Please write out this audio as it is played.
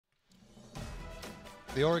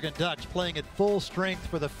The Oregon Ducks playing at full strength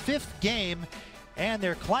for the 5th game, and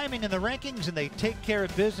they're climbing in the rankings, and they take care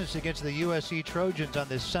of business against the USC Trojans on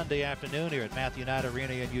this Sunday afternoon here at Matthew Knight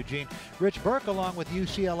Arena in Eugene. Rich Burke along with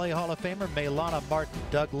UCLA Hall of Famer Maylana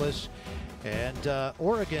Martin-Douglas, and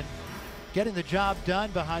Oregon getting the job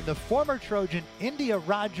done behind the former Trojan India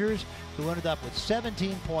Rogers, who ended up with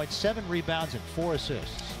 17 points, 7 rebounds, and 4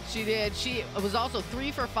 assists. She did. She was also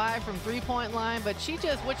 3 for 5 from three-point line, but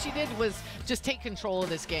what she did was just take control of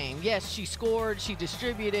this game. Yes, she scored, she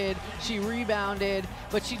distributed, she rebounded,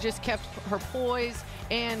 but she just kept her poise,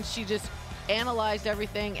 and she just analyzed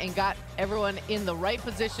everything and got everyone in the right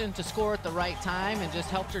position to score at the right time, and just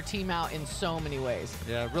helped her team out in so many ways.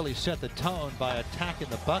 Yeah, really set the tone by attacking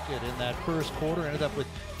the bucket in that first quarter. Ended up with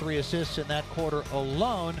 3 assists in that quarter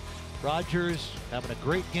alone. Rogers having a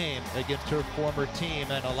great game against her former team,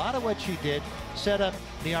 and a lot of what she did set up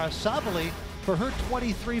Niara Sabali for her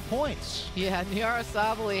 23 points. Yeah, Niara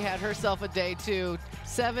Sabali had herself a day too.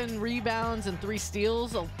 7 rebounds and 3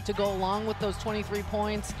 steals to go along with those 23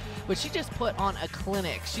 points, but she just put on a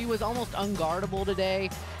clinic. She was almost unguardable today,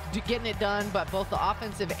 getting it done, but both the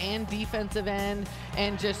offensive and defensive end,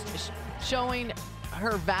 and just showing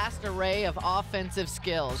her vast array of offensive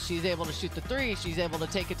skills. She's able to shoot the 3, she's able to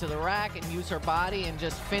take it to the rack and use her body and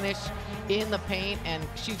just finish in the paint, and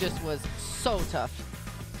she just was so tough.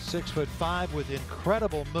 6'5" with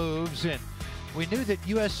incredible moves, and we knew that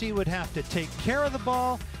USC would have to take care of the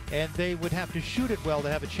ball and they would have to shoot it well to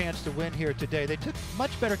have a chance to win here today. They took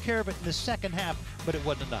much better care of it in the second half, but it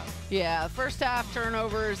wasn't enough. Yeah, first half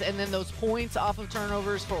turnovers and then those points off of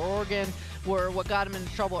turnovers for Oregon were what got them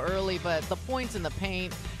into trouble early, but the points in the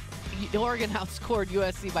paint, Oregon outscored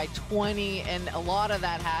USC by 20, and a lot of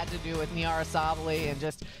that had to do with Niara Sabali and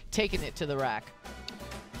just taking it to the rack.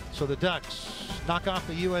 So the Ducks knock off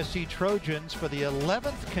the USC Trojans for the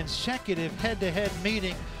 11th consecutive head-to-head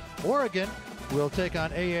meeting. Oregon will take on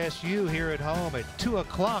ASU here at home at 2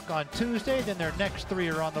 o'clock on Tuesday. Then their next 3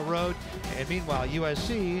 are on the road. And meanwhile,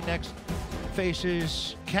 USC next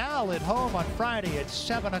faces Cal at home on Friday at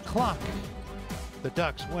 7 o'clock. The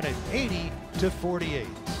Ducks win it 80-48.